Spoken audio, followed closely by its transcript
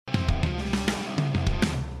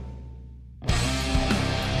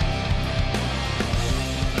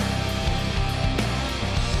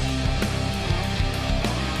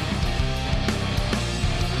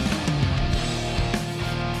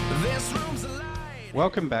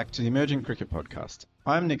Welcome back to the Emerging Cricket Podcast.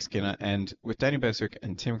 I'm Nick Skinner, and with Danny Beswick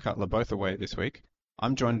and Tim Cutler both away this week,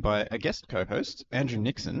 I'm joined by a guest co-host, Andrew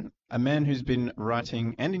Nixon, a man who's been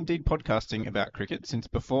writing and indeed podcasting about cricket since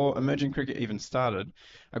before Emerging Cricket even started.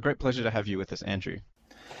 A great pleasure to have you with us, Andrew.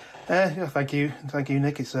 Thank you,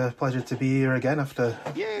 Nick. It's a pleasure to be here again after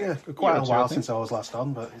quite a while since I was last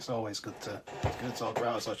on, but it's always good to talk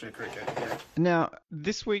about Associate cricket. Yeah. Now,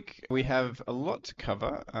 this week we have a lot to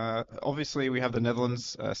cover. Obviously, we have the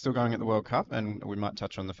Netherlands still going at the World Cup, and we might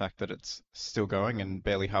touch on the fact that it's still going and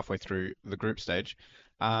barely halfway through the group stage.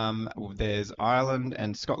 There's Ireland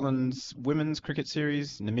and Scotland's women's cricket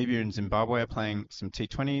series. Namibia and Zimbabwe are playing some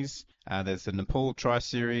T20s. There's the Nepal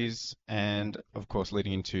tri-series, and of course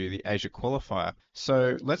leading into the Asia qualifier.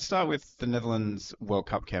 So let's start with the Netherlands World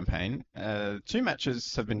Cup campaign. 2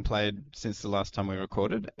 matches have been played since the last time we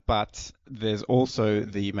recorded, but there's also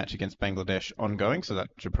the match against Bangladesh ongoing, so that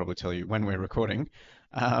should probably tell you when we're recording.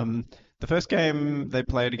 The first game they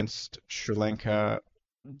played against Sri Lanka,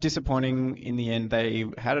 disappointing in the end. They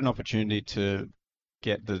had an opportunity to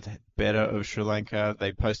get the better of Sri Lanka.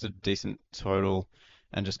 They posted a decent total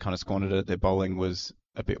and just kind of squandered it. Their bowling was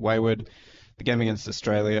a bit wayward. The game against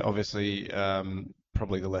Australia, obviously,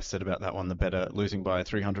 probably the less said about that one, the better. Losing by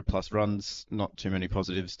 300 plus runs, not too many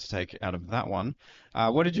positives to take out of that one.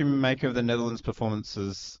 What did you make of the Netherlands'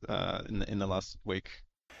 performances in the last week?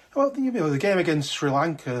 Well, the game against Sri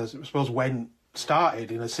Lanka, I suppose,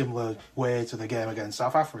 started in a similar way to the game against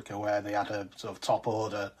South Africa, where they had a sort of top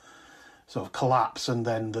order sort of collapse, and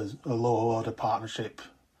then a low order partnership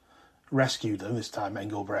rescued them. This time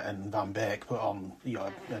Engelbrecht and Van Beek put on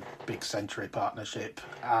a big century partnership,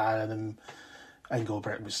 and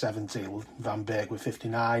Engelbrecht was 70, Van Beek with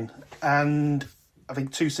 59, and I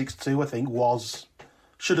think 262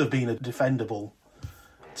 should have been a defendable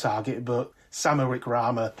target, but Samarik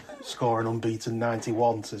Rama score an unbeaten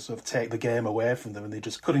 91 to sort of take the game away from them, and they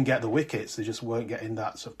just couldn't get the wickets. They just weren't getting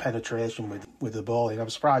that sort of penetration with the bowling. I'm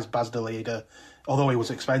surprised Bas de Leede, although he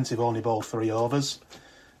was expensive, only bowled 3 overs.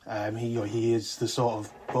 He is the sort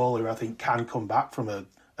of bowler who I think can come back from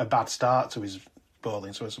a bad start to his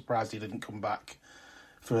bowling, so I'm surprised he didn't come back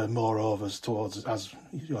for more overs towards as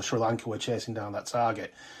Sri Lanka were chasing down that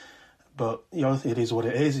target. But it is what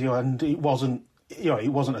it is, and it wasn't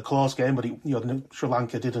a close game, but Sri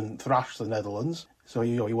Lanka didn't thrash the Netherlands, so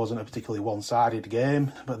he wasn't a particularly one-sided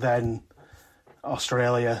game. But then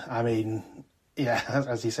Australia,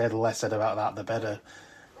 as you said, the less said about that, the better.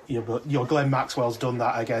 But Glenn Maxwell's done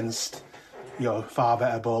that against far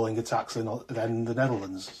better bowling attacks than the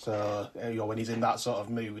Netherlands. So when he's in that sort of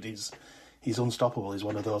mood, he's unstoppable. He's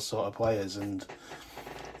one of those sort of players, and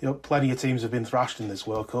plenty of teams have been thrashed in this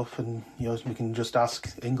World Cup, and we can just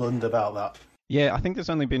ask England about that. Yeah, I think there's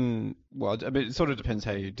only been, it sort of depends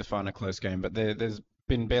how you define a close game, but there's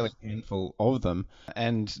been barely a handful of them,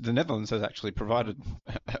 and the Netherlands has actually provided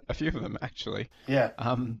a few of them, actually. Yeah.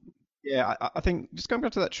 I think just going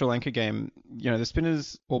back to that Sri Lanka game, the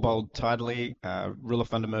spinners all bowled tidily. Roelof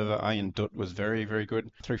van der Merwe, Arjen Dutt was very, very good.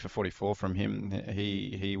 3 for 44 from him.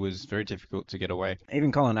 He was very difficult to get away.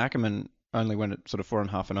 Even Colin Ackerman only went at sort of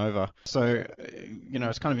 4.5 and over. So,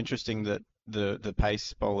 it's kind of interesting that the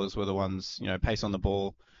pace bowlers were the ones, pace on the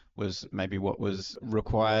ball was maybe what was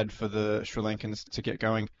required for the Sri Lankans to get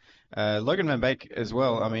going. Logan van Beek as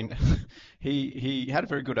well. I mean, he had a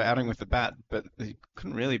very good outing with the bat, but he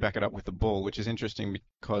couldn't really back it up with the ball, which is interesting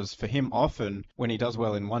because for him, often when he does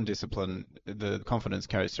well in one discipline, the confidence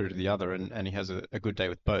carries through to the other, and he has a good day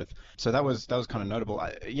with both. So that was kind of notable.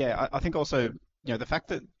 I think also, the fact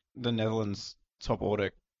that the Netherlands top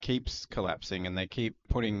order keeps collapsing and they keep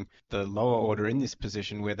putting the lower order in this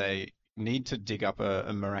position where they need to dig up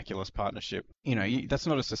a miraculous partnership. That's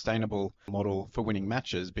not a sustainable model for winning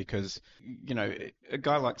matches because, a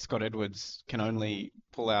guy like Scott Edwards can only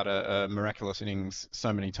pull out a miraculous innings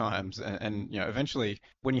so many times. And eventually,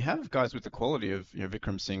 when you have guys with the quality of,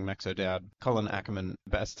 Vikram Singh, Max O'Dowd, Colin Ackerman,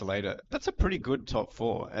 Bas de Leede, that's a pretty good top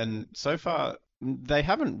 4. And so far, they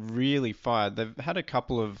haven't really fired. They've had a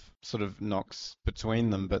couple of sort of knocks between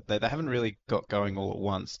them, but they haven't really got going all at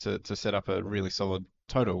once to set up a really solid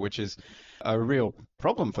total, which is a real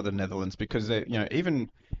problem for the Netherlands because they, even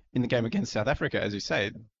in the game against South Africa, as you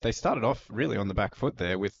say, they started off really on the back foot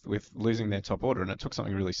there with losing their top order, and it took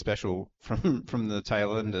something really special from the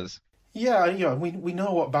tail enders. Yeah, we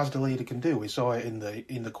know what Bas de Leede can do. We saw it in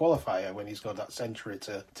the qualifier when he's got that century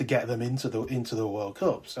to get them into the World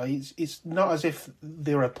Cup. So it's not as if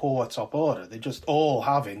they're a poor top order. They're just all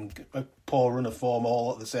having a poor run of form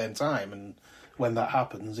all at the same time, and when that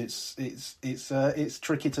happens, it's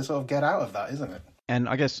tricky to sort of get out of that, isn't it? And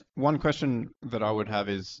I guess one question that I would have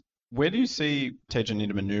is, Where do you see Teja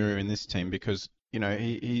Nidamanuru in this team? Because,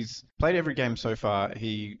 he's played every game so far.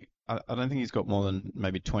 I don't think he's got more than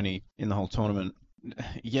maybe 20 in the whole tournament.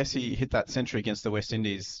 Yes, he hit that century against the West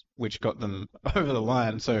Indies, which got them over the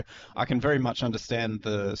line. So I can very much understand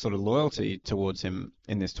the sort of loyalty towards him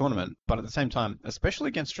in this tournament. But at the same time, especially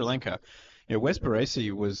against Sri Lanka, Wes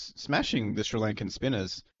Baresi was smashing the Sri Lankan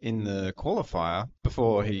spinners in the qualifier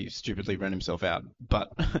before he stupidly ran himself out.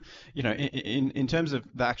 But, in terms of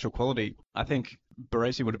the actual quality, I think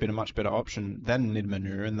Baresi would have been a much better option than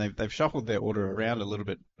Nidamanuru, and they've shuffled their order around a little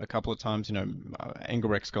bit a couple of times.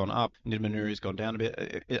 Engelbrecht's gone up, Nidamanuru has gone down a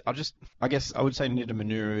bit. I guess I would say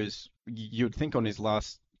Nidamanuru is, you'd think on his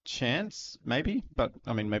last chance, maybe, but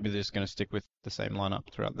I mean, maybe they're just going to stick with the same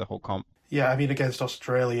lineup throughout the whole comp. Yeah, I mean, against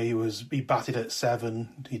Australia, he batted at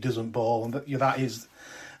 7. He doesn't bowl, and that is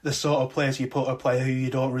the sort of place you put a player who you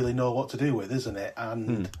don't really know what to do with, isn't it?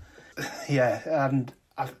 And yeah, and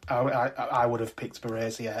I would have picked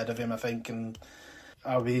Baresi ahead of him, I think, and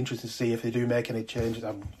I would be interested to see if they do make any changes.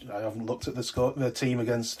 I haven't looked at the team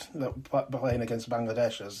playing against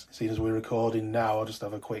Bangladesh. As soon as we're recording now, I'll just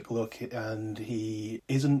have a quick look, and he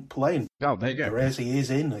isn't playing. Oh, there you go. Baresi is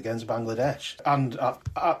in against Bangladesh, and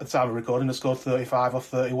at the time of recording, they scored 35 off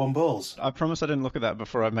 31 balls. I promise I didn't look at that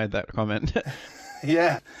before I made that comment.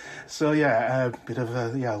 Yeah, so a bit of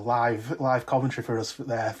a live commentary for us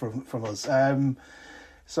there from us.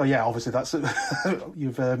 So yeah, obviously that's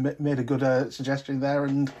you've made a good suggestion there,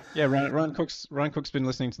 and yeah, Ryan Cook's been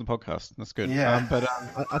listening to the podcast. That's good. Yeah, but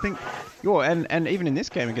I think and even in this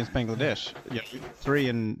game against Bangladesh,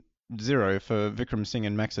 3-0 for Vikram Singh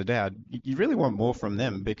and Max Adad. You really want more from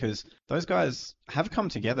them, because those guys have come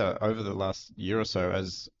together over the last year or so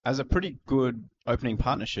as a pretty good opening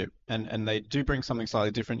partnership, and they do bring something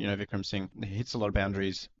slightly different. Vikram Singh hits a lot of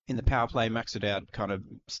boundaries in the power play. Max Adad kind of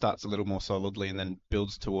starts a little more solidly and then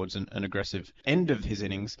builds towards an aggressive end of his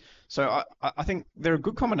innings. So I think they're a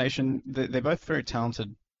good combination. They're both very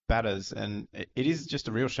talented batters, and it is just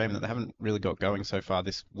a real shame that they haven't really got going so far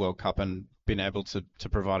this World Cup and been able to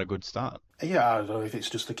provide a good start. Yeah, I don't know if it's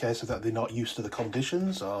just a case of that they're not used to the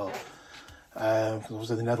conditions, or because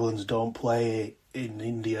obviously the Netherlands don't play in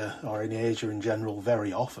India or in Asia in general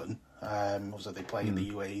very often. Obviously they play in the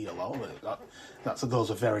UAE a lot, but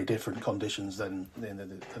those are very different conditions than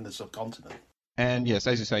in the subcontinent. And yes,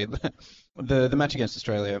 as you say, the match against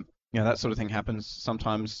Australia, that sort of thing happens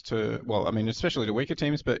sometimes especially to weaker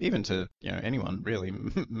teams, but even to, anyone really.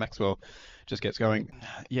 Maxwell just gets going.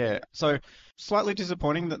 Yeah, so slightly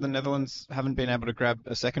disappointing that the Netherlands haven't been able to grab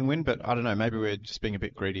a second win, but I don't know, maybe we're just being a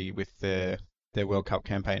bit greedy with their World Cup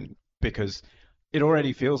campaign, because it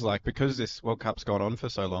already feels like, because this World Cup's gone on for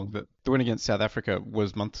so long, that the win against South Africa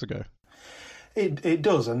was months ago. It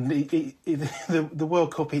does, and the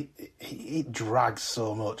World Cup, it drags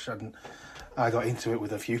so much, and I got into it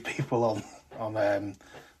with a few people on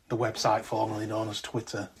the website formerly known as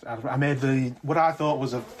Twitter. I made what I thought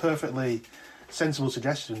was a perfectly sensible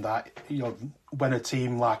suggestion that, when a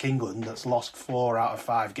team like England that's lost 4 out of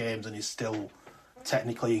 5 games and is still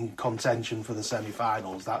technically in contention for the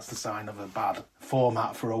semi-finals, that's the sign of a bad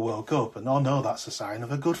format for a World Cup. And no, that's a sign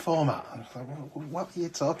of a good format. And I was like, what are you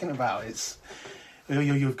talking about?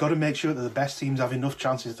 You've got to make sure that the best teams have enough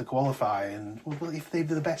chances to qualify, and if they're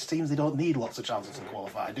the best teams, they don't need lots of chances to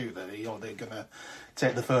qualify, do they? They're going to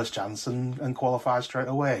take the first chance and qualify straight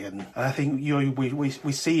away. And I think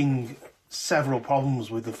we're seeing several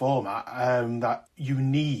problems with the format, that you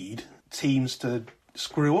need teams to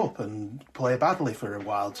screw up and play badly for a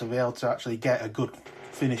while to be able to actually get a good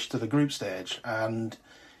finish to the group stage, and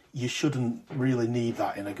you shouldn't really need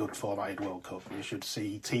that in a good formatted World Cup. You should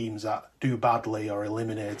see teams that do badly are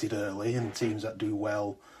eliminated early, and teams that do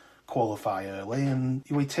well qualify early. And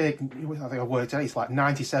I think I worked out, it's like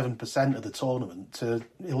 97% of the tournament to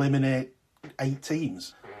eliminate 8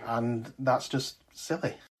 teams, and that's just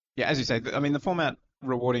silly. Yeah, as you say, I mean, the format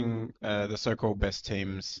rewarding the so-called best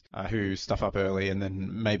teams who stuff up early and then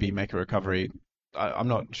maybe make a recovery, I'm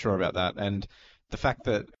not sure about that. And the fact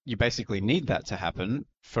that you basically need that to happen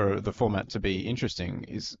for the format to be interesting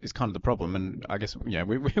is kind of the problem. And I guess,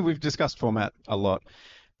 we've discussed format a lot,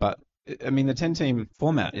 but I mean, the 10-team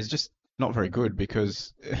format is just not very good,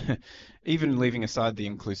 because even leaving aside the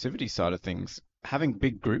inclusivity side of things, having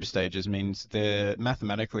big group stages means there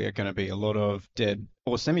mathematically are going to be a lot of dead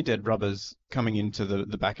or semi-dead rubbers coming into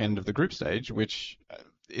the back end of the group stage, which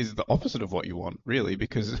is the opposite of what you want, really,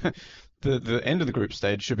 because the end of the group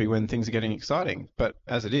stage should be when things are getting exciting. But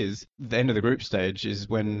as it is, the end of the group stage is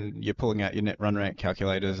when you're pulling out your net run rate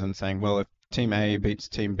calculators and saying, well, Team A beats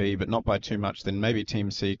Team B, but not by too much, then maybe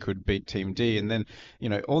Team C could beat Team D, and then,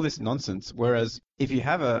 all this nonsense. Whereas if you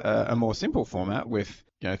have a more simple format with,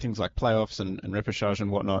 things like playoffs and repechage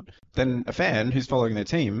and whatnot, then a fan who's following their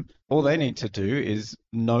team, all they need to do is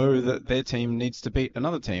know that their team needs to beat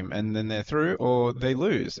another team, and then they're through, or they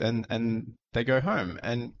lose, and they go home.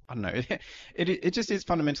 And I don't know, it just is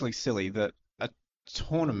fundamentally silly that a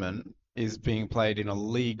tournament is being played in a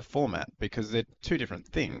league format, because they're two different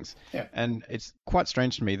things. Yeah. And it's quite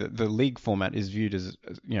strange to me that the league format is viewed as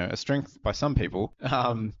a strength by some people,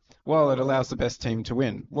 while it allows the best team to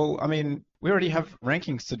win. Well, I mean, we already have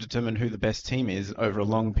rankings to determine who the best team is over a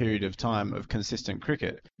long period of time of consistent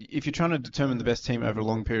cricket. If you're trying to determine the best team over a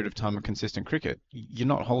long period of time of consistent cricket, you're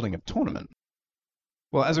not holding a tournament.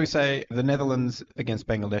 Well, as we say, the Netherlands against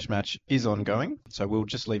Bangladesh match is ongoing, so we'll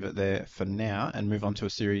just leave it there for now and move on to a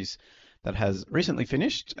series that has recently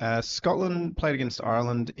finished. Scotland played against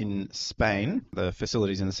Ireland in Spain, the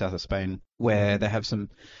facilities in the south of Spain, where they have some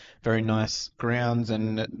very nice grounds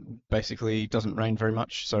and it basically doesn't rain very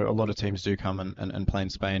much. So a lot of teams do come and play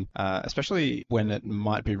in Spain, especially when it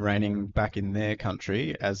might be raining back in their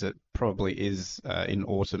country, as it probably is in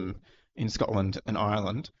autumn in Scotland and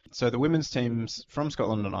Ireland. So the women's teams from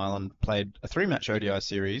Scotland and Ireland played a 3-match ODI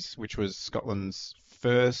series, which was Scotland's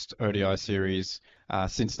first ODI series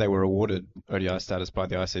since they were awarded ODI status by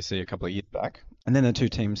the ICC a couple of years back. And then the two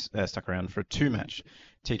teams stuck around for a 2-match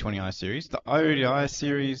T20I series. The ODI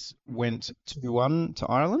series went 2-1 to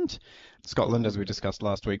Ireland. Scotland, as we discussed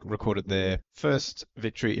last week, recorded their first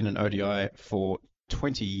victory in an ODI for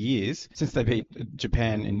 20 years since they beat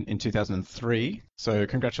Japan in 2003. So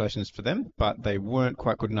congratulations for them, but they weren't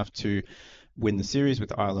quite good enough to win the series,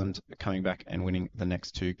 with Ireland coming back and winning the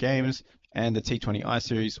next two games. And the T20I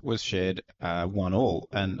series was shared 1-1.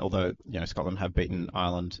 And although Scotland have beaten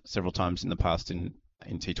Ireland several times in the past in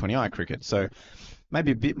T20I cricket, so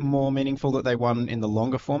maybe a bit more meaningful that they won in the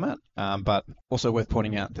longer format. But also worth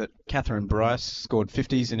pointing out that Catherine Bryce scored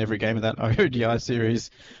 50s in every game of that ODI series.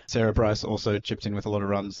 Sarah Bryce also chipped in with a lot of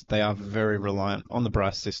runs. They are very reliant on the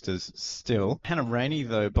Bryce sisters still. Hannah Rainey,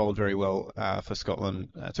 though, bowled very well for Scotland.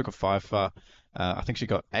 Took a 5 for. I think she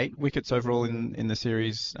got 8 wickets overall in the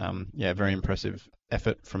series. Very impressive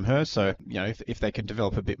effort from her. So, if they could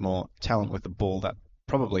develop a bit more talent with the ball, that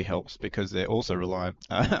probably helps, because they're also reliant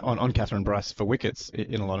on Catherine Bryce for wickets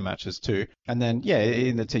in a lot of matches too. And then,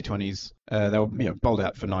 in the T20s, they were bowled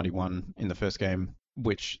out for 91 in the first game,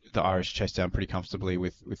 which the Irish chased down pretty comfortably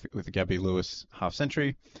with the Gabby Lewis half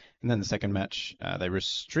century. And then the second match, they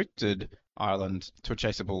restricted Ireland to a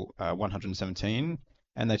chaseable 117.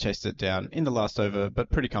 And they chased it down in the last over, but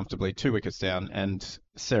pretty comfortably, 2 wickets down, and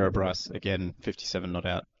Sarah Bryce, again, 57 not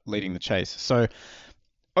out, leading the chase. So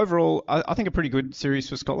overall, I think a pretty good series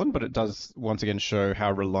for Scotland, but it does once again show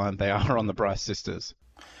how reliant they are on the Bryce sisters.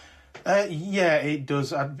 It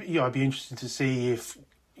does. I'd be interested to see if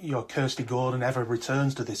Kirsty Gordon ever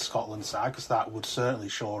returns to this Scotland side, because that would certainly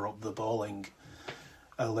shore up the bowling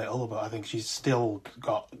a little, but I think she's still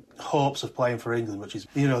got hopes of playing for England, which is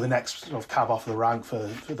the next sort of cab off the rank for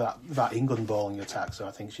that England bowling attack. So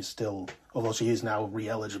I think she's still, although she is now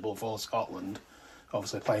re-eligible for Scotland,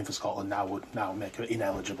 obviously playing for Scotland now would now make her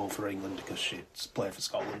ineligible for England because she's played for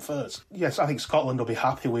Scotland first. Yes, I think Scotland will be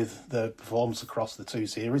happy with the performance across the two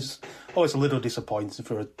series. Oh, it's a little disappointing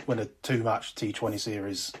when a 2-match T20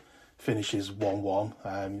 series finishes 1-1.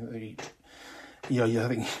 I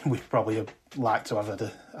think we'd probably like to have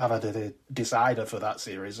had a decider for that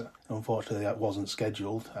series. Unfortunately, that wasn't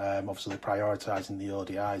scheduled. Obviously, prioritising the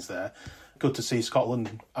ODIs there. Good to see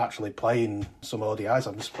Scotland actually playing some ODIs.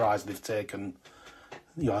 I'm surprised they've taken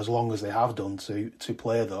as long as they have done to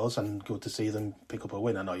play those, and good to see them pick up a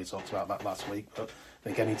win. I know you talked about that last week, but I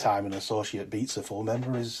think any time an associate beats a full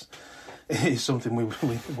member is something we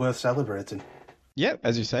worth celebrating. Yeah,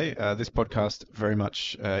 as you say, this podcast very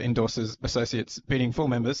much endorses associates beating full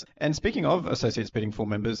members. And speaking of associates beating full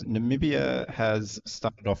members, Namibia has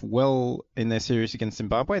started off well in their series against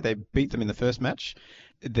Zimbabwe. They beat them in the first match.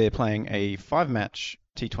 They're playing a 5-match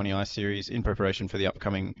T20I series in preparation for the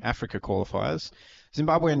upcoming Africa qualifiers.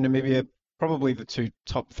 Zimbabwe and Namibia, probably the two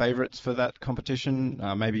top favourites for that competition,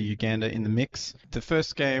 maybe Uganda in the mix. The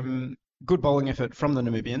first game, good bowling effort from the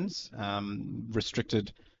Namibians,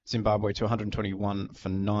 restricted Zimbabwe to 121 for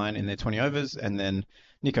 9 in their 20 overs, and then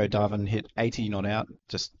Nico Darvin hit 80 not out,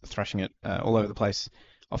 just thrashing it all over the place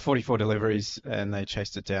of 44 deliveries, and they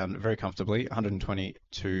chased it down very comfortably,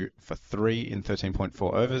 122 for 3 in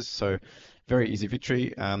 13.4 overs, so very easy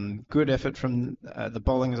victory. Good effort from the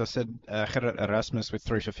bowling, as I said, Gerrit Erasmus with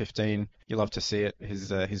 3 for 15. You love to see it.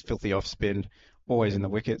 His filthy off spin, always in the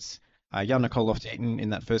wickets. Jan Nicole Loftus-Eaton in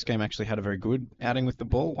that first game actually had a very good outing with the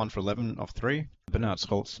ball, 1 for 11 off 3. Bernard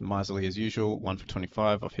Scholz, miserly as usual, 1 for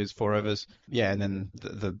 25 off his 4 overs. Yeah, and then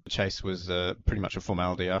the chase was pretty much a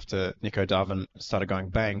formality after Nico Darvin started going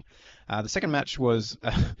bang. The second match was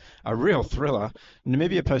a real thriller.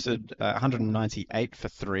 Namibia posted 198 for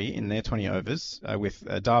 3 in their 20 overs, with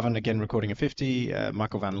Darvin again recording a 50,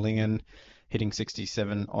 Michael van Lingen hitting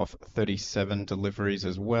 67 off 37 deliveries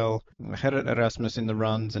as well. Gerrit Erasmus in the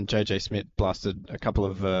runs, and JJ Smith blasted a couple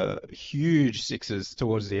of huge sixes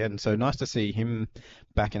towards the end. So nice to see him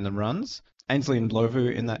back in the runs. Ainsley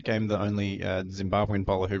Ndlovu in that game, the only Zimbabwean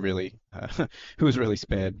bowler who was really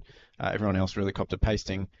spared. Everyone else really copped a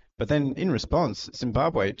pasting. But then in response,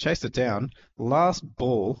 Zimbabwe chased it down. Last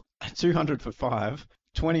ball, 200 for 5.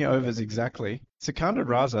 20 overs exactly. Sikandar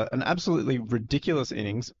Raza, an absolutely ridiculous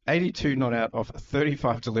innings, 82 not out off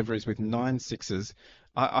 35 deliveries with 9 sixes.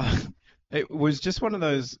 It was just one of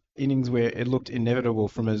those innings where it looked inevitable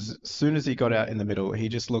from as soon as he got out in the middle. He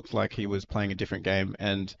just looked like he was playing a different game,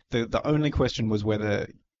 and the only question was whether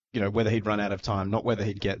he'd run out of time, not whether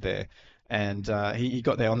he'd get there. And he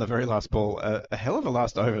got there on the very last ball. A hell of a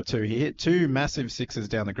last over too. He hit 2 massive sixes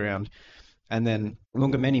down the ground. And then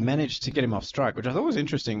Lungameni managed to get him off strike, which I thought was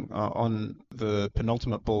interesting on the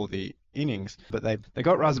penultimate ball of the innings. But they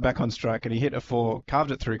got Raza back on strike, and he hit a 4,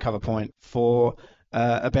 carved it through cover point for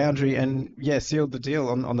a boundary, and sealed the deal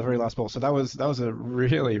on the very last ball. So that was a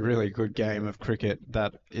really, really good game of cricket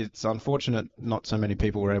that it's unfortunate not so many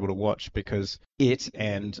people were able to watch, because it,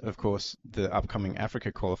 and of course the upcoming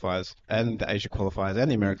Africa qualifiers and the Asia qualifiers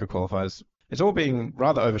and the America qualifiers, it's all being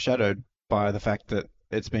rather overshadowed by the fact that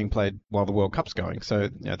it's being played while the World Cup's going. So,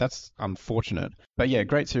 that's unfortunate. But yeah,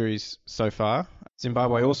 great series so far.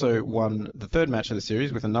 Zimbabwe also won the third match of the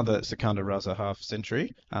series with another Sikandar Raza half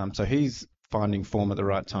century. So he's finding form at the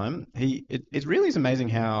right time. It really is amazing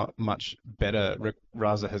how much better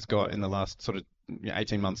Raza has got in the last sort of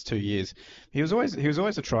 18 months, 2 years. He was always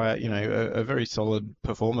a tryer, a very solid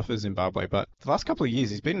performer for Zimbabwe, but the last couple of years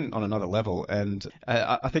he's been on another level, and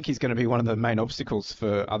I think he's going to be one of the main obstacles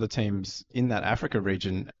for other teams in that Africa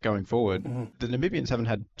region going forward. Mm-hmm. The Namibians haven't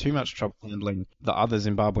had too much trouble handling the other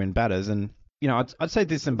Zimbabwean batters, and I'd say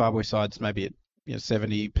this Zimbabwe side's maybe at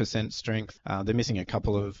 70% strength. They're missing a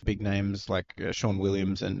couple of big names like Sean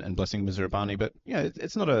Williams and Blessing Muzurabani, but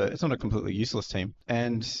it's not a completely useless team.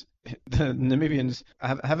 And the Namibians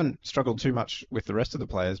haven't struggled too much with the rest of the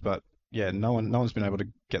players, but no one's been able to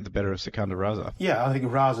get the better of Sikandar Raza. Yeah, I think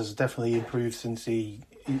Raza's definitely improved since he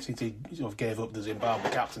sort of gave up the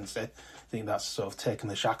Zimbabwe captaincy. I think that's sort of taken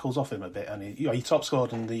the shackles off him a bit, and he top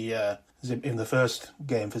scored in the first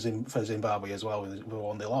game for Zimbabwe as well, with the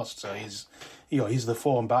one they lost. So he's the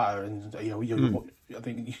form batter, and I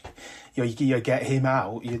think you get him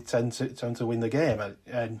out, you tend to win the game.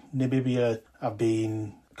 And Namibia have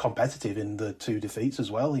been competitive in the 2 defeats as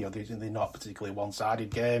well. They're not particularly one-sided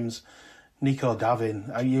games. Nico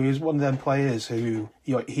Darvin, he's one of them players who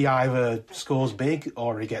he either scores big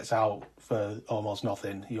or he gets out for almost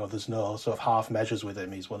nothing. There's no sort of half measures with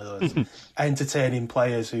him. He's one of those entertaining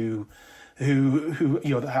players who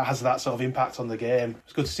has that sort of impact on the game.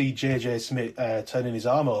 It's good to see JJ Smith turning his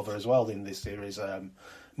arm over as well in this series.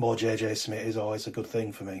 More JJ Smith is always a good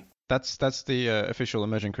thing for me. That's the official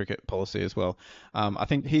emerging cricket policy as well. I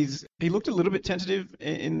think he looked a little bit tentative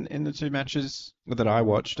in the 2 matches that I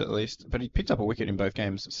watched, at least, but he picked up a wicket in both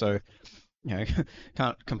games, so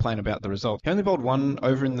can't complain about the result. He only bowled 1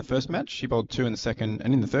 over in the first match. He bowled 2 in the second,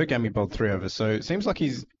 and in the third game he bowled 3 overs. So it seems like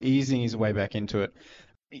he's easing his way back into it.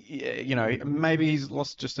 Maybe he's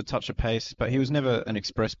lost just a touch of pace, but he was never an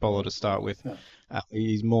express bowler to start with. No.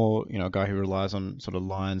 He's more, a guy who relies on sort of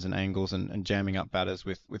lines and angles and jamming up batters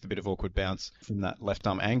with a bit of awkward bounce from that left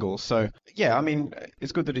arm angle. So,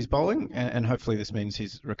 it's good that he's bowling, and hopefully this means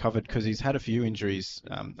he's recovered, because he's had a few injuries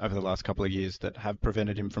over the last couple of years that have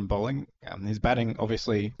prevented him from bowling. His batting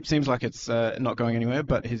obviously seems like it's not going anywhere,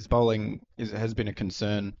 but his bowling has been a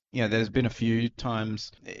concern. There's been a few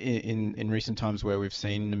times in recent times where we've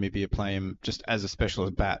seen Namibia play him just as a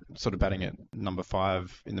specialist bat, sort of batting at number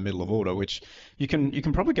 5 in the middle of order, which you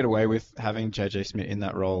can probably get away with having JJ Smith in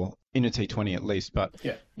that role in a T20 at least. But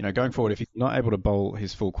going forward, if he's not able to bowl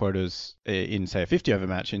his full quotas in, say, a 50 over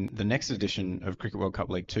match in the next edition of Cricket World Cup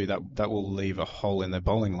League 2, that will leave a hole in their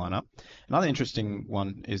bowling lineup. Another interesting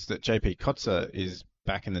one is that JP Kotzer is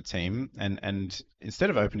back in the team, and instead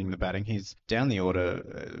of opening the batting, he's down the order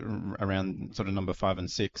around sort of number 5 and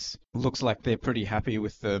 6. Looks like they're pretty happy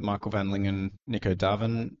with the Michael van Lingen Nico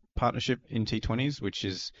Darvin partnership in T20s, which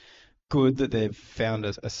is good that they've found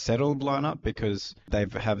a settled lineup because they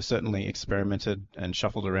have certainly experimented and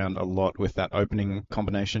shuffled around a lot with that opening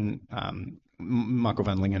combination. Michael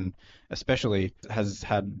van Lingen especially has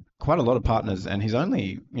had quite a lot of partners, and he's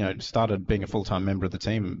only started being a full-time member of the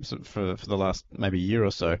team for the last maybe year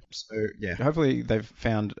or so. So yeah, hopefully they've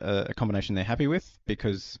found a combination they're happy with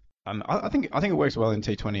because. I think it works well in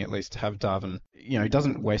T20 at least to have Darwin. He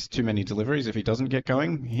doesn't waste too many deliveries if he doesn't get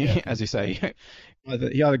going. As you say,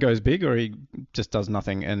 he either goes big or he just does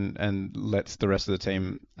nothing and lets the rest of the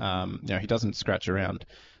team. He doesn't scratch around,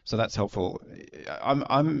 so that's helpful.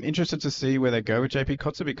 I'm interested to see where they go with JP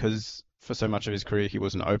Kotzer because for so much of his career he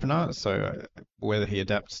was an opener. So whether he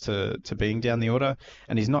adapts to being down the order,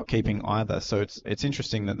 and he's not keeping either. So it's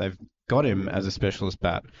interesting that they've got him as a specialist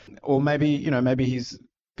bat, or maybe he's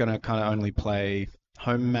going to kind of only play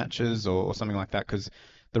home matches or something like that because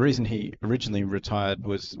the reason he originally retired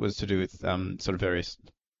was to do with sort of various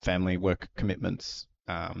family work commitments.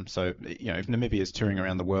 So if Namibia is touring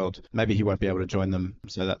around the world, maybe he won't be able to join them.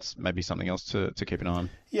 So that's maybe something else to keep an eye on.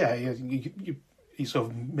 Yeah, he sort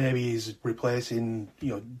of maybe he's replacing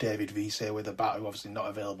David Vise with a bat who obviously not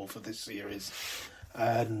available for this series.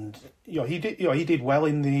 And he did well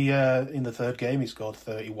in the third game. He scored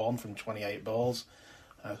 31 from 28 balls.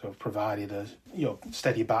 Sort of provided a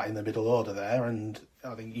steady bat in the middle order there, and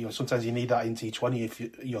I think sometimes you need that in T20 if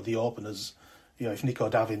the openers. If Nico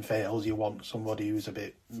Davin fails, you want somebody who's a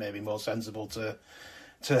bit maybe more sensible to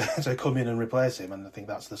come in and replace him, and I think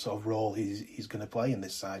that's the sort of role he's going to play in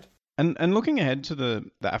this side. And looking ahead to the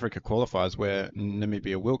Africa qualifiers where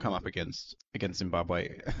Namibia will come up against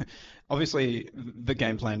Zimbabwe, obviously the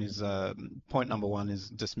game plan is point number one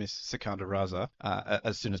is dismiss Sikandar Raza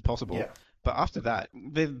as soon as possible. Yeah. But after that,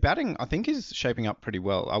 their batting, I think, is shaping up pretty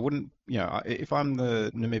well. I wouldn't, if I'm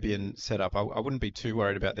the Namibian setup, I wouldn't be too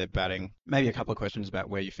worried about their batting. Maybe a couple of questions about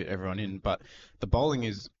where you fit everyone in, but the bowling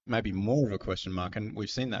is maybe more of a question mark, and we've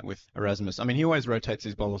seen that with Erasmus. I mean, he always rotates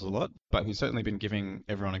his bowlers a lot, but he's certainly been giving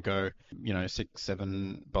everyone a go, 6,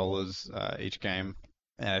 7 bowlers each game.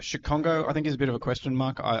 Shikongo, I think, is a bit of a question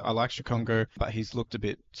mark. I like Shikongo, but he's looked a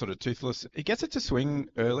bit sort of toothless. He gets it to swing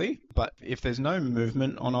early, but if there's no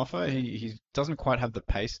movement on offer, he doesn't quite have the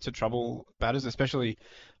pace to trouble batters, especially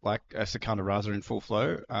like Sikandar Raza in full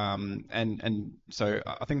flow. And so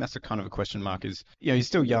I think that's a kind of a question mark. Is he's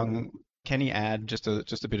still young. Can he add just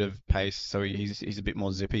a bit of pace so he's a bit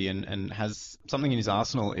more zippy and has something in his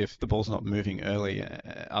arsenal if the ball's not moving early?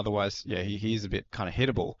 Otherwise, he is a bit kind of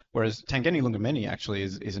hittable. Whereas Tangeni Lungameni actually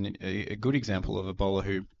is a good example of a bowler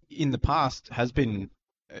who in the past has been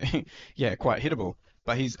quite hittable.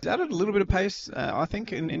 But he's added a little bit of pace, I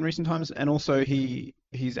think, in recent times, and also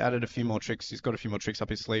he's added a few more tricks. He's got a few more tricks up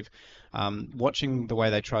his sleeve. Watching the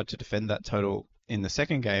way they tried to defend that total in the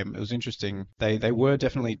second game, it was interesting. They were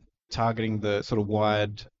definitely targeting the sort of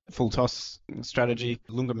wide full toss strategy.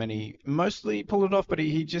 Lungameni mostly pulled it off, but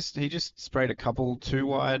he just sprayed a couple too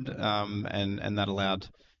wide, and that allowed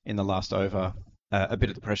in the last over a bit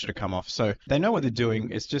of the pressure to come off. So they know what they're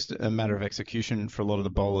doing. It's just a matter of execution for a lot of the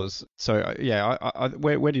bowlers. So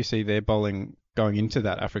where do you see their bowling going into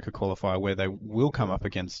that Africa qualifier where they will come up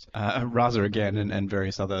against Raza again and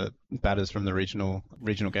various other batters from the regional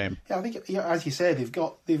game? Yeah, I think as you say, they've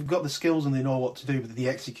got the skills and they know what to do, but the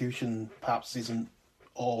execution perhaps isn't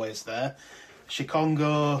always there.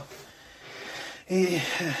 Shikongo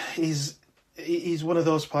he's one of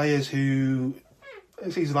those players who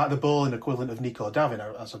he's like the bowling equivalent of Nico Davin,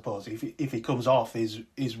 I suppose. If he comes off,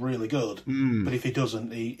 he's really good, but if he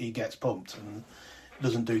doesn't, he gets pumped and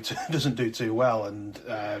doesn't do too well.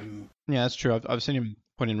 And that's true. I've seen him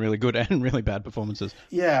put in really good and really bad performances.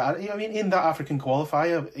 Yeah, I mean, in that African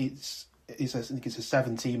qualifier, I think it's a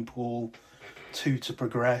 17 pool, 2 to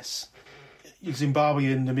progress. Zimbabwe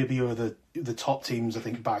and Namibia are the top teams, I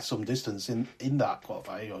think, by some distance in that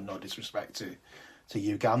qualifier. No disrespect to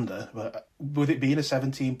Uganda, but with it being a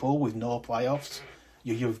 17 pool with no playoffs,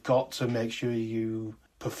 you've got to make sure you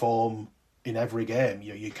perform in every game.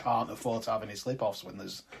 You can't afford to have any slip-offs when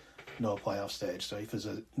there's no playoff stage. So if there's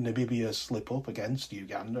a Namibia slip-up against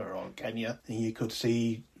Uganda or Kenya, then you could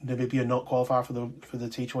see Namibia not qualify for the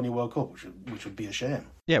T20 World Cup, which would be a shame.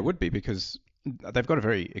 Yeah, it would be, because they've got a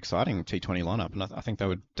very exciting T20 lineup, and I think they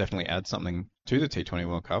would definitely add something to the T20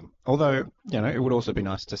 World Cup. Although, it would also be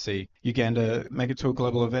nice to see Uganda make it to a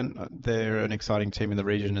global event. They're an exciting team in the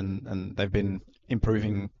region, and they've been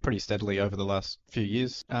improving pretty steadily over the last few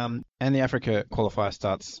years. And the Africa qualifier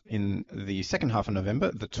starts in the second half of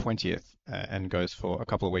November, the 20th, and goes for a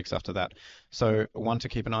couple of weeks after that. So one to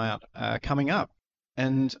keep an eye out coming up.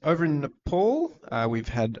 And over in Nepal, we've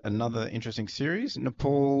had another interesting series.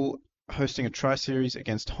 Nepal hosting a tri-series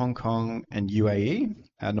against Hong Kong and UAE.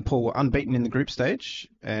 Nepal were unbeaten in the group stage,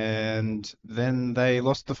 and then they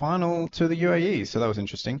lost the final to the UAE, so that was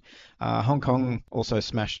interesting. Hong Kong also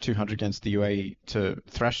smashed 200 against the UAE to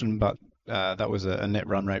thrash them, but that was a net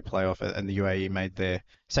run rate playoff, and the UAE made their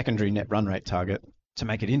secondary net run rate target to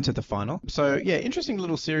make it into the final. So yeah, interesting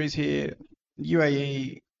little series here.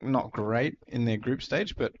 UAE not great in their group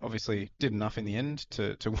stage, but obviously did enough in the end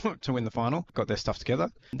to win the final. Got their stuff together.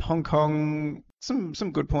 Hong Kong, some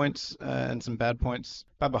good points and some bad points.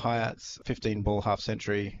 Baba Hayat's 15 ball half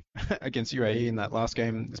century against UAE in that last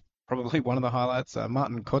game is probably one of the highlights.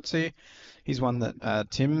 Martin Kotze, he's one that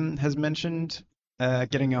Tim has mentioned.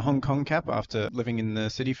 Getting a Hong Kong cap after living in the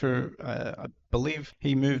city for, I believe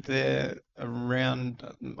he moved there around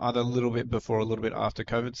either a little bit before or a little bit after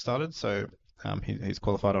COVID started. So he's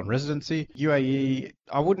qualified on residency. UAE,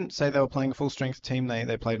 I wouldn't say they were playing a full strength team.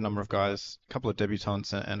 They played a number of guys, a couple of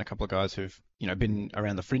debutants and a couple of guys who've been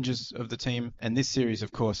around the fringes of the team. And this series,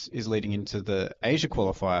 of course, is leading into the Asia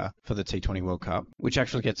qualifier for the T20 World Cup, which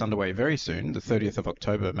actually gets underway very soon. The 30th of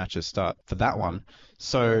October matches start for that one.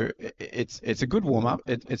 So it's a good warm up.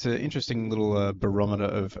 It's an interesting little barometer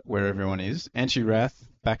of where everyone is. Anchi Rath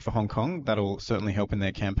back for Hong Kong. That'll certainly help in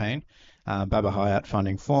their campaign. Baba Hayat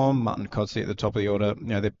finding form, Martin Kotze at the top of the order.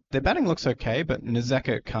 Their batting looks okay, but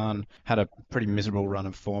Nizaka Khan had a pretty miserable run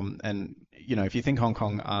of form. And if you think Hong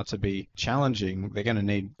Kong are to be challenging, they're going to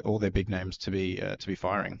need all their big names to be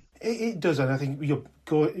firing. It does, and I think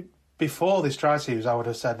before this tri-series, I would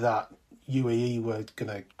have said that UAE were going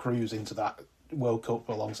to cruise into that World Cup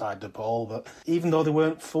alongside Nepal, but even though they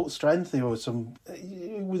weren't full strength, they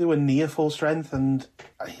were near full strength, and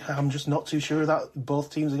I'm just not too sure that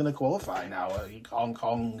both teams are going to qualify now. Hong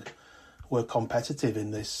Kong were competitive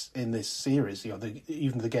in this series.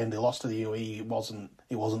 Even the game they lost to the UAE, it wasn't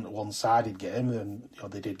a one-sided game, and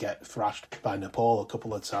they did get thrashed by Nepal a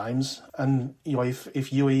couple of times. And if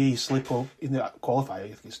UAE slip up in the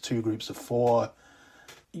qualifier, it's 2 groups of 4.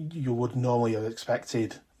 You would normally have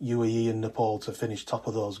expected UAE and Nepal to finish top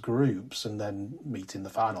of those groups and then meet in the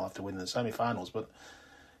final after winning the semi-finals. But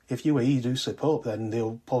if UAE do slip up, then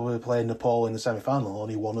they'll probably play Nepal in the semi-final.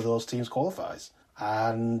 Only one of those teams qualifies.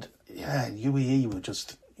 And UAE were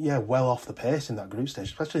just well off the pace in that group stage,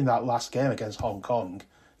 especially in that last game against Hong Kong.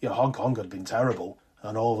 Hong Kong had been terrible,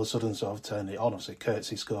 and all of a sudden sort of turned it on. Obviously,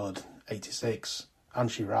 Coetzee scored 86.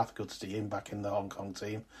 Anchi Rath, good to see him back in the Hong Kong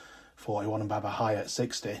team. 41 and Baba Hayat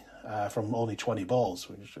 60 from only 20 balls,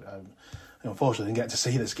 which unfortunately didn't get to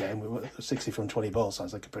see this game. 60 from 20 balls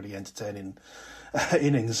sounds like a pretty entertaining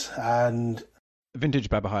innings. And vintage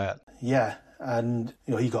Baba Hayat. Yeah, and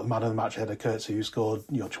he got man of the match ahead of Coetzee, who scored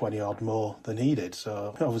 20 odd more than he did.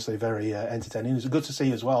 So obviously very entertaining. It's good to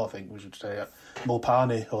see as well. I think we should say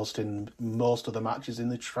Mulpani hosting most of the matches in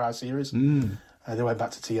the tri-series. They went back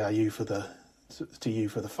to TIU for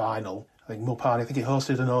the final. I think Mulpani, he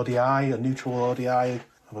hosted an ODI, a neutral ODI.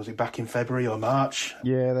 Was it back in February or March?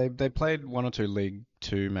 Yeah, they played 1 or 2 League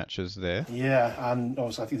 2 matches there. Yeah, and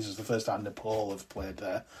obviously I think this is the first time Nepal have played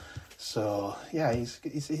there. So yeah,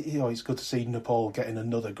 it's good to see Nepal getting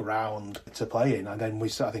another ground to play in. And then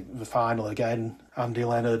I think the final again. Andy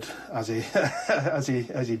Leonard, as he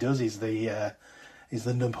does, he's the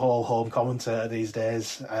Nepal home commentator these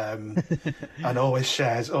days, and always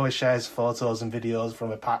shares photos and videos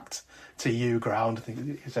from a packed TU ground. I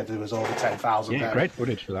think he said there was over 10,000 there. Yeah, great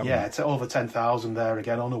footage for that one. Yeah, it's over 10,000 there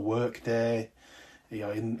again on a work day,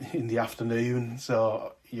 in the afternoon.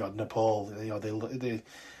 So Nepal,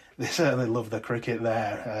 they certainly love the cricket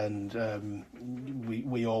there, and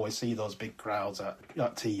we always see those big crowds at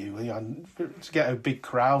TU. And to get a big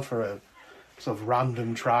crowd for a sort of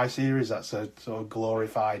random tri-series, that's a sort of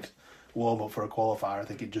glorified warm-up for a qualifier. I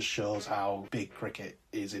think it just shows how big cricket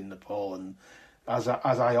is in Nepal. And as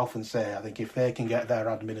I often say, I think if they can get their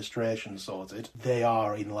administration sorted, they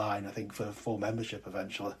are in line, I think, for full membership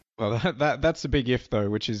eventually. Well, that's a big if, though,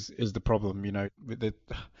 which is the problem.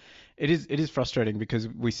 It is frustrating because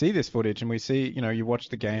we see this footage and we see, you watch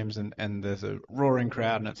the games and there's a roaring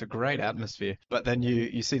crowd and it's a great atmosphere. But then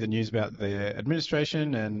you see the news about the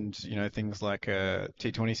administration and, things like a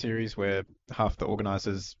T20 series where half the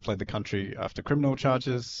organisers fled the country after criminal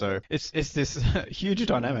charges. So it's this huge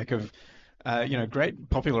dynamic of, great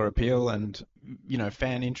popular appeal and,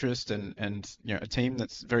 fan interest and a team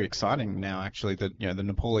that's very exciting now, actually, the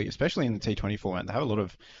Nepali, especially in the T20 format, they have a lot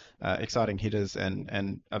of exciting hitters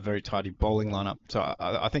and a very tidy bowling lineup. So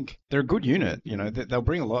I think they're a good unit. They'll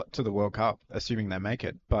bring a lot to the World Cup, assuming they make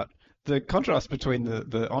it. But the contrast between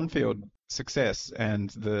the on-field success and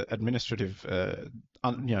the administrative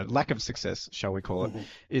lack of success, shall we call it, Hmm.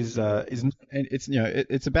 is it's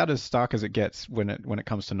it's about as stark as it gets when it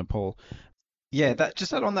comes to Nepal. Yeah,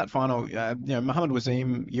 that on that final, Mohammed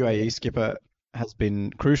Wasim, UAE skipper, has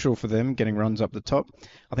been crucial for them getting runs up the top.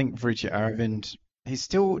 I think Vricha Aravind, he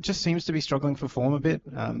still just seems to be struggling for form a bit.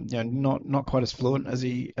 Not quite as fluent as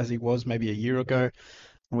he was maybe a year ago,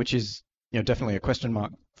 which is definitely a question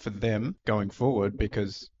mark for them going forward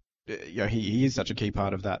because he is such a key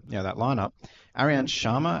part of that lineup. Arian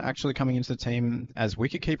Sharma actually coming into the team as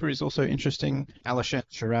wicketkeeper is also interesting. Alashan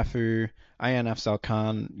Sharafu, Ayan Afzal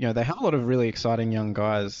Khan, they have a lot of really exciting young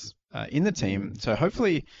guys in the team. So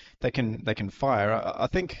hopefully they can fire. I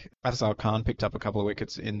think Afzal Khan picked up a couple of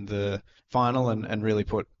wickets in the final and really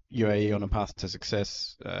put UAE on a path to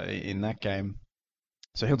success in that game.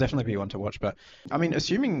 So he'll definitely be one to watch. But I mean,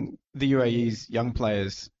 assuming the UAE's young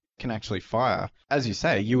players can actually fire, as you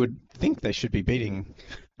say, you would think they should be beating,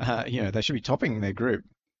 they should be topping their group,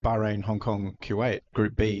 Bahrain, Hong Kong, Kuwait,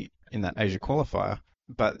 Group B in that Asia qualifier.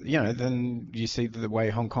 But then you see the way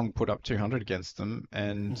Hong Kong put up 200 against them,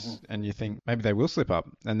 Hmm. and you think maybe they will slip up.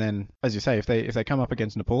 And then, as you say, if they come up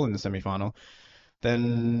against Nepal in the semi-final,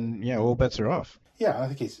 then all bets are off. Yeah,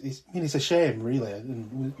 I think it's a shame, really.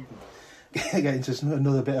 And get into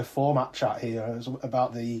another bit of format chat here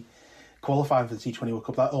about the qualifying for the T20 World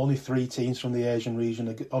Cup. That only three teams from the Asian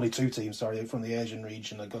region, only two teams, sorry, from the Asian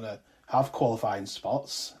region are going to have qualifying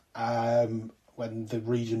spots. When the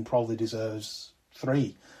region probably deserves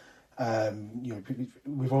three.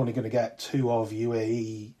 We're only going to get two of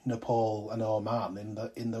UAE, Nepal, and Oman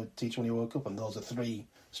in the T20 World Cup, and those are three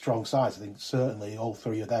strong sides. I think certainly all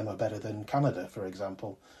three of them are better than Canada, for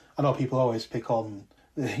example. I know people always pick on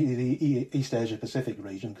the East Asia Pacific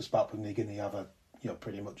region because Papua New Guinea have a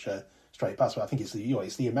pretty much a straight pass, but I think it's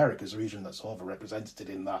the Americas region that's overrepresented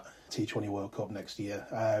in that T20 World Cup next year,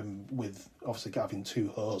 with obviously having two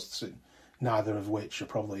hosts, neither of which are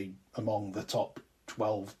probably among the top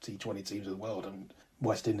 12 T20 teams in the world. And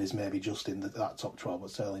West Indies maybe just in that top 12, but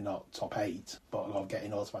certainly not top 8, but of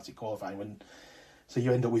getting automatic qualifying. So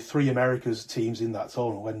you end up with three Americas teams in that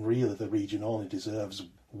tournament when really the region only deserves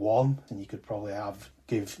one, and you could probably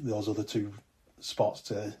give those other two spots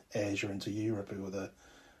to Asia and to Europe, who are the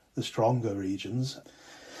stronger regions.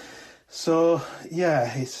 So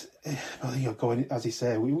yeah, it's going, as you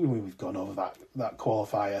say, we've gone over that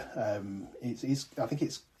qualifier. I think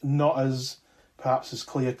it's not as perhaps as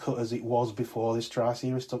clear cut as it was before this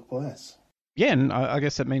tri-series took place. Yeah, and I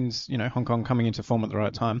guess that means, Hong Kong coming into form at the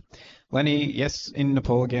right time. Lenny, yes, in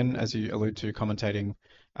Nepal again, as you allude to, commentating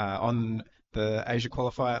on the Asia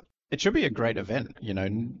qualifier. It should be a great event.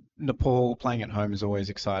 Nepal playing at home is always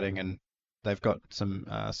exciting, and they've got some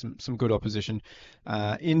good opposition.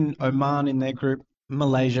 In Oman in their group,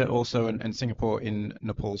 Malaysia also, and Singapore in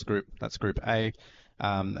Nepal's group. That's Group A.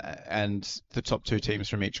 And the top two teams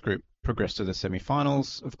from each group progress to the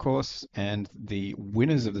semi-finals, of course, and the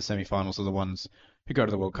winners of the semi-finals are the ones who go to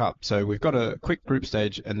the World Cup. So we've got a quick group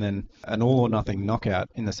stage and then an all-or-nothing knockout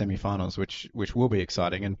in the semi-finals, which will be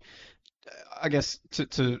exciting. And I guess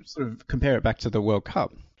to sort of compare it back to the World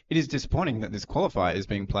Cup, it is disappointing that this qualifier is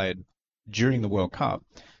being played during the World Cup.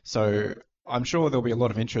 So I'm sure there'll be a lot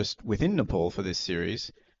of interest within Nepal for this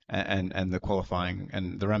series and the qualifying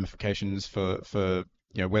and the ramifications for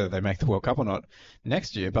whether they make the World Cup or not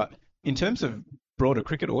next year. But in terms of broader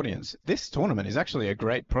cricket audience, this tournament is actually a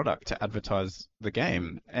great product to advertise the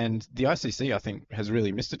game. And the ICC, I think, has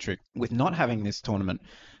really missed a trick with not having this tournament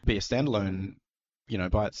be a standalone,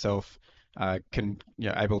 by itself,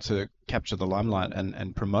 able to capture the limelight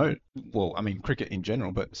and promote, well, I mean, cricket in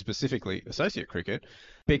general, but specifically associate cricket,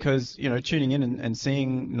 because, tuning in and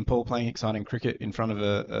seeing Nepal playing exciting cricket in front of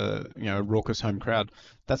a raucous home crowd,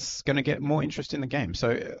 that's going to get more interest in the game.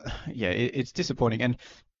 So, yeah, it's disappointing. And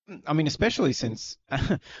I mean, especially since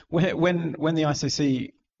when the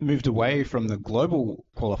ICC moved away from the global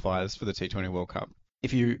qualifiers for the T20 World Cup,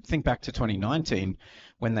 if you think back to 2019,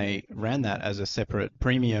 when they ran that as a separate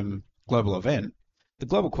premium global event, the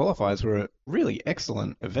global qualifiers were a really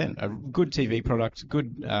excellent event, a good TV product,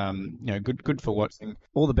 good, good for watching.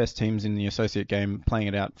 All the best teams in the associate game playing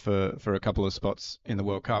it out for a couple of spots in the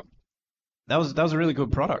World Cup. That was a really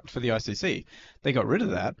good product for the ICC. They got rid of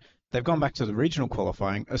that. They've gone back to the regional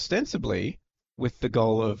qualifying, ostensibly with the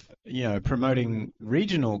goal of promoting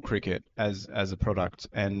regional cricket as a product.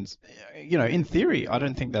 And in theory, I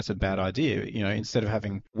don't think that's a bad idea. Instead of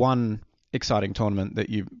having one exciting tournament that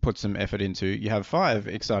you put some effort into, you have 5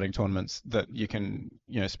 exciting tournaments that you can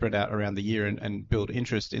spread out around the year and build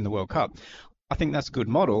interest in the World Cup. I think that's a good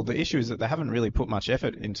model. The issue is that they haven't really put much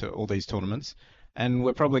effort into all these tournaments, and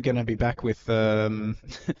we're probably going to be back with, the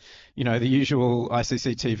usual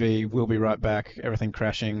ICC TV. We'll be right back. Everything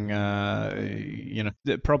crashing,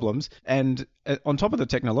 the problems. And on top of the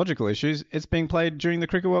technological issues, it's being played during the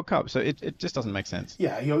Cricket World Cup, so it just doesn't make sense.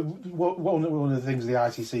 Yeah, one of the things the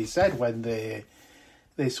ICC said when they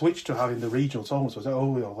switched to having the regional tournaments was,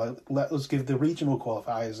 let us give the regional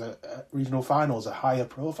qualifiers, regional finals, a higher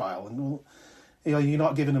profile. And you're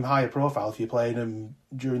not giving them higher profile if you're playing them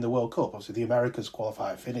during the World Cup. Obviously, the Americas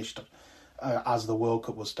qualifier finished as the World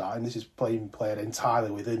Cup was starting. This is played entirely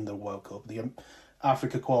within the World Cup. The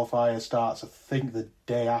Africa qualifier starts, I think, the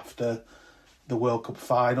day after the World Cup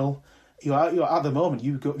final. At the moment,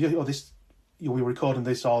 we're recording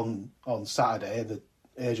this on Saturday, and the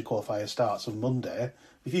Asia qualifier starts on Monday.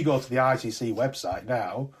 If you go to the ICC website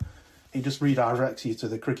now, it just redirects you to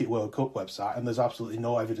the Cricket World Cup website, and there's absolutely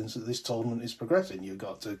no evidence that this tournament is progressing. You've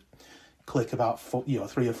got to click about 3 or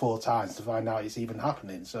 4 times to find out it's even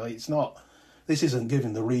happening. So it's not. This isn't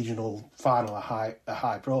giving the regional final a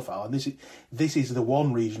high profile, and this is the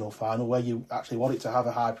one regional final where you actually want it to have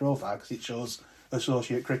a high profile because it shows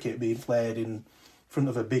associate cricket being played in front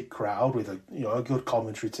of a big crowd with a good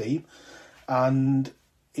commentary team, and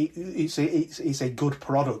it's a good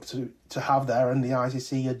product to have there, and the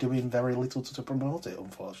ICC are doing very little to promote it,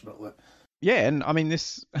 unfortunately. Yeah, and I mean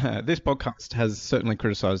this podcast has certainly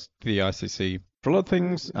criticised the ICC for a lot of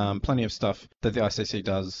things. Plenty of stuff that the ICC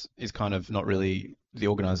does is kind of not really the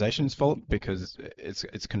organisation's fault because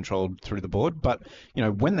it's controlled through the board. But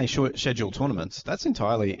when they schedule tournaments, that's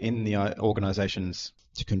entirely in the organisation's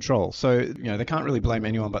to control. So they can't really blame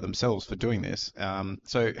anyone but themselves for doing this.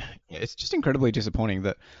 So it's just incredibly disappointing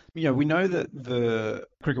that we know that the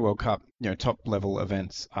Cricket World Cup top level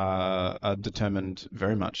events are determined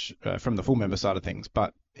very much from the full member side of things.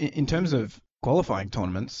 But in terms of qualifying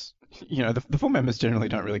tournaments, the full members generally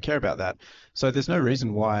don't really care about that. So there's no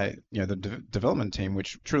reason why the development team,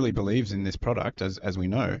 which truly believes in this product, as we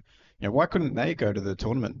know, why couldn't they go to the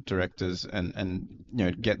tournament directors and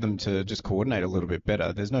get them to just coordinate a little bit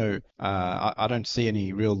better? There's no, I don't see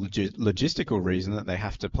any real logistical reason that they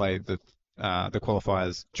have to play the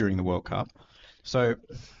qualifiers during the World Cup. So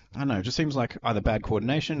I don't know, it just seems like either bad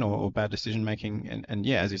coordination or bad decision making. And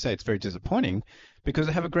yeah, as you say, it's very disappointing because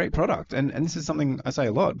they have a great product. And this is something I say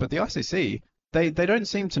a lot, but the ICC, they don't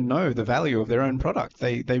seem to know the value of their own product.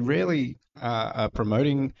 They rarely are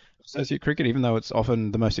promoting associate cricket, even though it's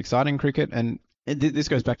often the most exciting cricket. And this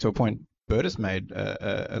goes back to a point Bertus made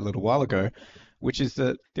a little while ago, which is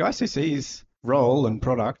that the ICC's role and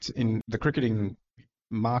product in the cricketing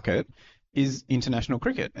market is international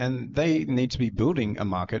cricket, and they need to be building a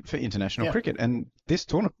market for international cricket, and this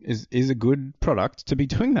tournament is a good product to be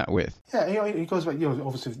doing that with. Yeah, it goes back.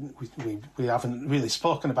 Obviously, we haven't really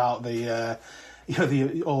spoken about the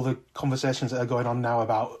all the conversations that are going on now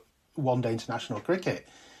about one-day international cricket.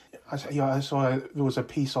 I saw there was a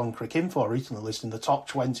piece on Cricinfo recently listing the top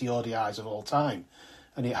 20 ODIs of all time,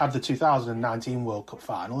 and it had the 2019 World Cup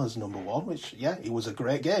final as number one, which it was a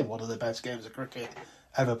great game, one of the best games of cricket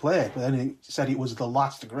ever played. But then it said it was the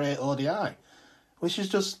last great ODI, which is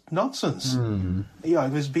just nonsense.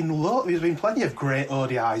 There's been plenty of great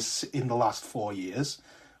ODIs in the last 4 years.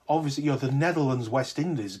 Obviously, the Netherlands West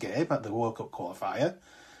Indies game at the World Cup qualifier,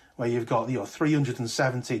 where you've got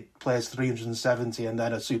 370 plays 370, and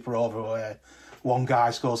then a super over where one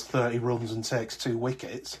guy scores 30 runs and takes 2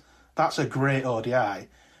 wickets. That's a great ODI,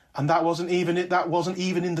 and that wasn't even in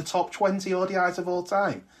the top 20 ODIs of all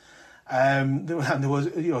time. And there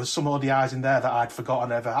was some ODIs in there that I'd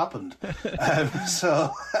forgotten ever happened.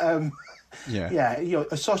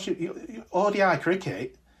 ODI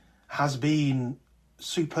cricket has been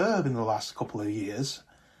superb in the last couple of years,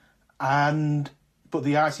 but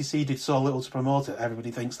the ICC did so little to promote it.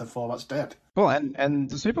 Everybody thinks the format's dead. Well, and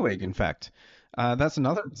the Super League, in fact, that's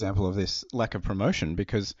another example of this lack of promotion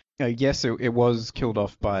because, yes, it was killed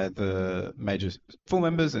off by the major full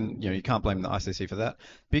members, and you can't blame the ICC for that.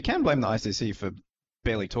 But you can blame the ICC for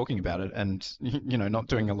barely talking about it and not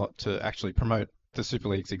doing a lot to actually promote the Super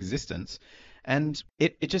League's existence. And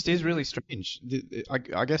it just is really strange.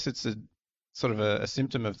 I guess it's a sort of a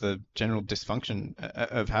symptom of the general dysfunction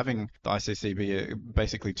of having the ICC be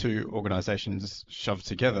basically two organisations shoved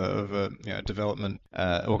together, of a development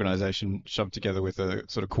organisation shoved together with a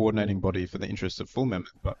sort of coordinating body for the interests of full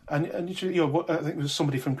members. And I think there was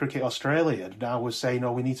somebody from Cricket Australia now was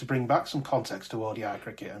saying, we need to bring back some context to ODI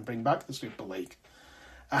cricket and bring back the Super League.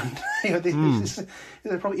 And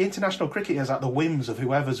they're probably international cricket is at the whims of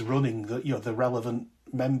whoever's running the relevant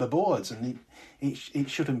member boards, and it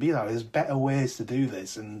shouldn't be that. There's better ways to do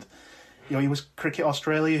this, and it was Cricket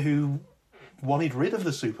Australia who wanted rid of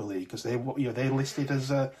the Super League because they listed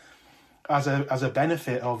as a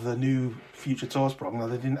benefit of the new Future Tours program that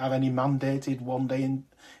they didn't have any mandated one-day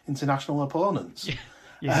international opponents.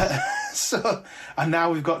 Yeah. And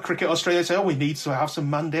now we've got Cricket Australia saying, we need to have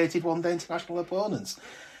some mandated one-day international opponents.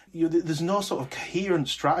 There's no sort of coherent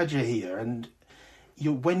strategy here, and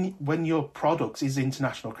when your product is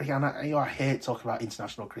international cricket, and I hate talking about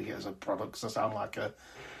international cricket as a product because I sound like a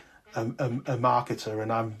marketer,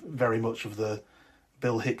 and I'm very much of the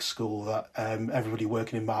Bill Hicks school that everybody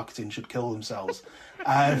working in marketing should kill themselves.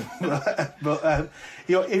 If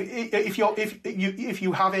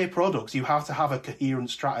you have a product, you have to have a coherent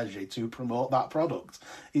strategy to promote that product.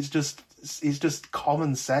 It's just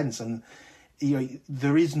common sense, and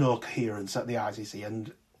there is no coherence at the ICC,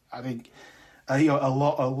 and I think a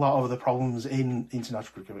lot of the problems in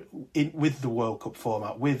international cricket, with the World Cup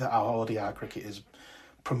format, with how ODI cricket is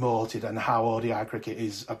promoted and how ODI cricket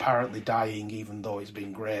is apparently dying, even though it's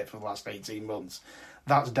been great for the last 18 months,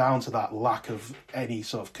 that's down to that lack of any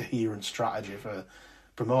sort of coherent strategy for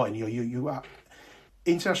promoting.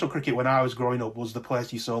 International cricket, when I was growing up, was the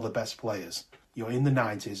place you saw the best players. In the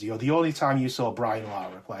 90s, the only time you saw Brian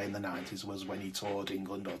Lara play in the 90s was when he toured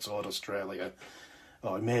England or toured Australia,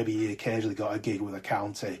 or maybe he occasionally got a gig with a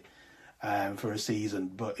county for a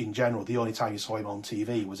season. But in general, the only time you saw him on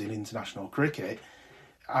TV was in international cricket.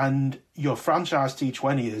 And your franchise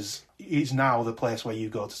T20 is now the place where you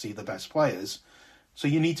go to see the best players. So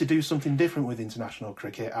you need to do something different with international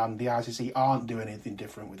cricket, and the ICC aren't doing anything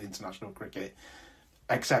different with international cricket,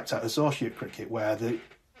 except at associate cricket, where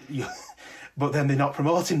but then they're not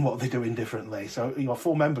promoting what they're doing differently. So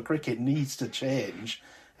full member cricket needs to change,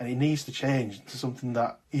 and it needs to change to something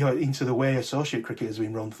that into the way associate cricket has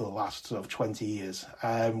been run for the last sort of 20 years,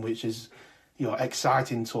 which is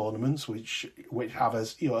exciting tournaments which have a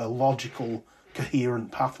logical,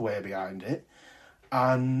 coherent pathway behind it,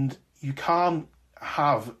 and you can't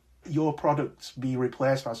have your product be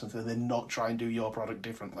replaced by something and then not try and do your product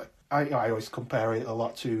differently. I always compare it a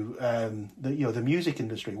lot to the music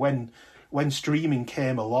industry. When streaming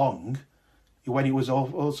came along, when it was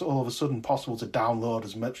all of a sudden possible to download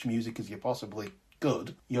as much music as you possibly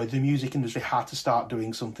could, the music industry had to start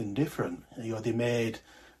doing something different. They made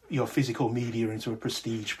physical media into a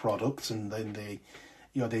prestige product, and then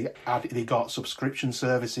they got subscription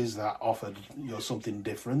services that offered something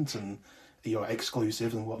different and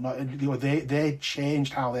exclusive and whatnot. And they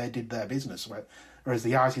changed how they did their business, whereas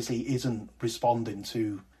the ICC isn't responding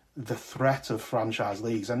to the threat of franchise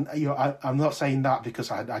leagues. And I'm not saying that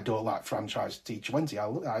because I don't like franchise T20.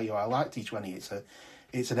 I like T20.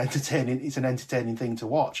 It's an entertaining thing to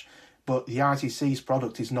watch. But the ICC's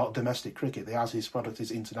product is not domestic cricket. The ICC's product is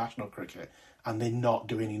international cricket, and they're not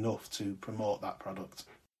doing enough to promote that product.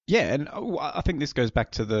 Yeah, and I think this goes back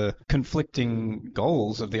to the conflicting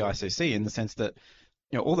goals of the ICC in the sense that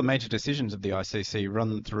all the major decisions of the ICC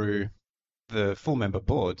run through the full member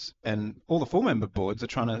boards, and all the full member boards are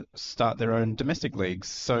trying to start their own domestic leagues.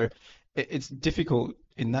 So it's difficult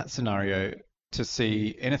in that scenario to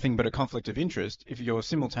see anything but a conflict of interest if you're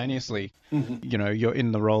simultaneously, you're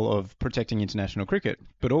in the role of protecting international cricket,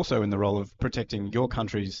 but also in the role of protecting your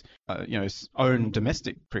country's, own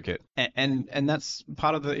domestic cricket. And that's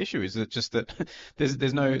part of the issue, is that just that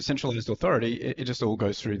there's no centralized authority. It just all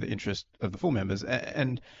goes through the interest of the full members.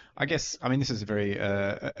 And I guess, this is a very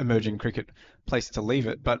emerging cricket place to leave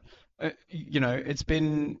it, but, I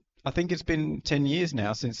think it's been 10 years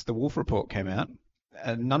now since the Wolf Report came out.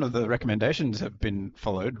 And none of the recommendations have been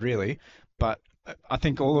followed, really, but I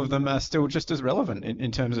think all of them are still just as relevant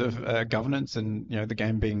in terms of governance and the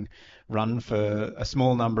game being run for a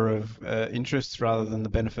small number of interests rather than the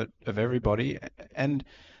benefit of everybody. And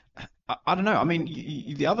I don't know.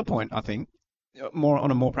 The other point, I think, more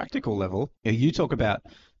on a more practical level, you talk about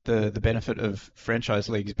the benefit of franchise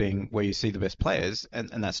leagues being where you see the best players,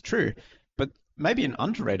 and that's true. But maybe an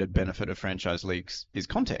underrated benefit of franchise leagues is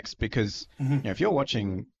context, because if you're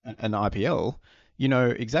watching an IPL, you know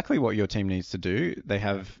exactly what your team needs to do. They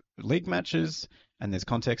have league matches, and there's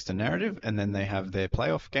context and narrative, and then they have their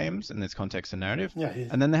playoff games, and there's context and narrative,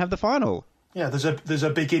 and then they have the final. Yeah, there's a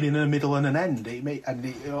beginning, a middle, and an end, and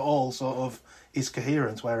it all sort of is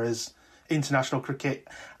coherent. Whereas international cricket,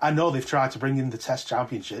 I know they've tried to bring in the Test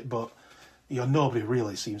Championship, but nobody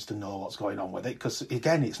really seems to know what's going on with it because,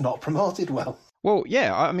 again, it's not promoted well. Well,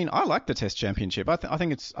 yeah, I like the Test Championship. I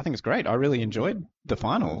think it's great. I really enjoyed the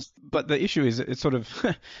finals. But the issue is, it's sort of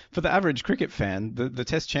for the average cricket fan, the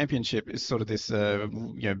Test Championship is sort of this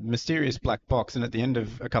mysterious black box, and at the end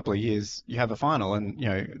of a couple of years, you have a final, and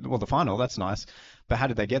the final, that's nice, but how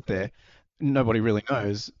did they get there? Nobody really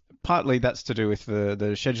knows. partly that's to do with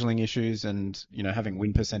the scheduling issues and, having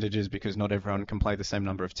win percentages because not everyone can play the same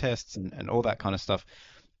number of tests and all that kind of stuff.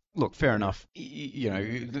 Look, fair enough.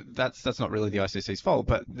 That's not really the ICC's fault,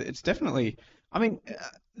 but it's definitely. I mean,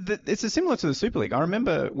 it's similar to the Super League. I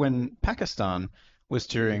remember when Pakistan was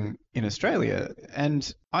touring in Australia,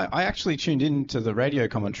 and I actually tuned in to the radio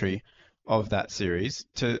commentary of that series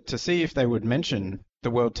to see if they would mention the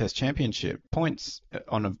World Test Championship points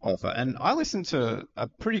on an offer. And I listened to a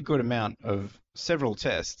pretty good amount of several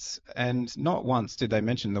tests, and not once did they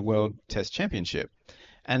mention the World Test Championship.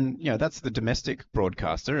 And, that's the domestic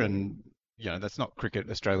broadcaster, and, that's not Cricket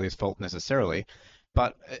Australia's fault necessarily.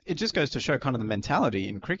 But it just goes to show kind of the mentality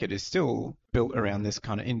in cricket is still built around this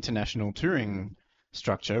kind of international touring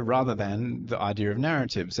structure rather than the idea of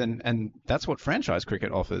narratives. And that's what franchise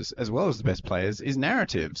cricket offers, as well as the best players, is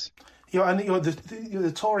narratives.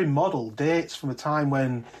 The touring model dates from a time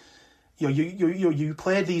when you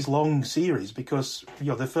played these long series because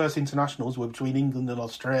the first internationals were between England and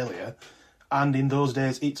Australia, and in those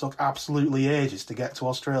days it took absolutely ages to get to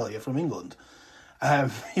Australia from England.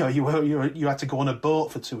 You had to go on a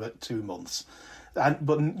boat for 2 months,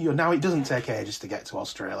 but now it doesn't take ages to get to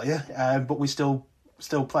Australia, but we still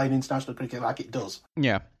playing international cricket like it does.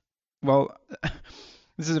 Yeah, well.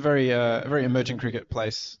 This is a very emerging cricket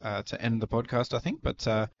place to end the podcast, I think, but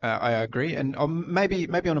I agree. And maybe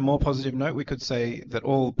on a more positive note, we could say that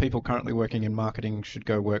all people currently working in marketing should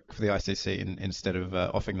go work for the ICC instead of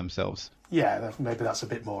offing themselves. Yeah, maybe that's a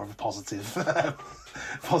bit more of a positive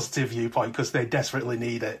positive viewpoint because they desperately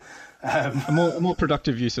need it. A more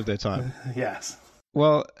productive use of their time. Yes.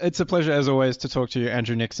 Well, it's a pleasure as always to talk to you,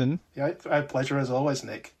 Andrew Nixon. Yeah, a pleasure as always,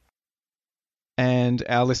 Nick. And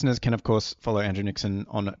our listeners can, of course, follow Andrew Nixon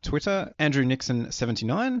on Twitter, Andrew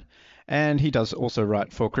Nixon79, and he does also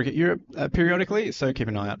write for Cricket Europe periodically, so keep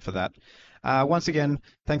an eye out for that. Once again,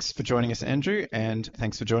 thanks for joining us, Andrew, and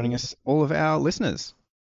thanks for joining us, all of our listeners.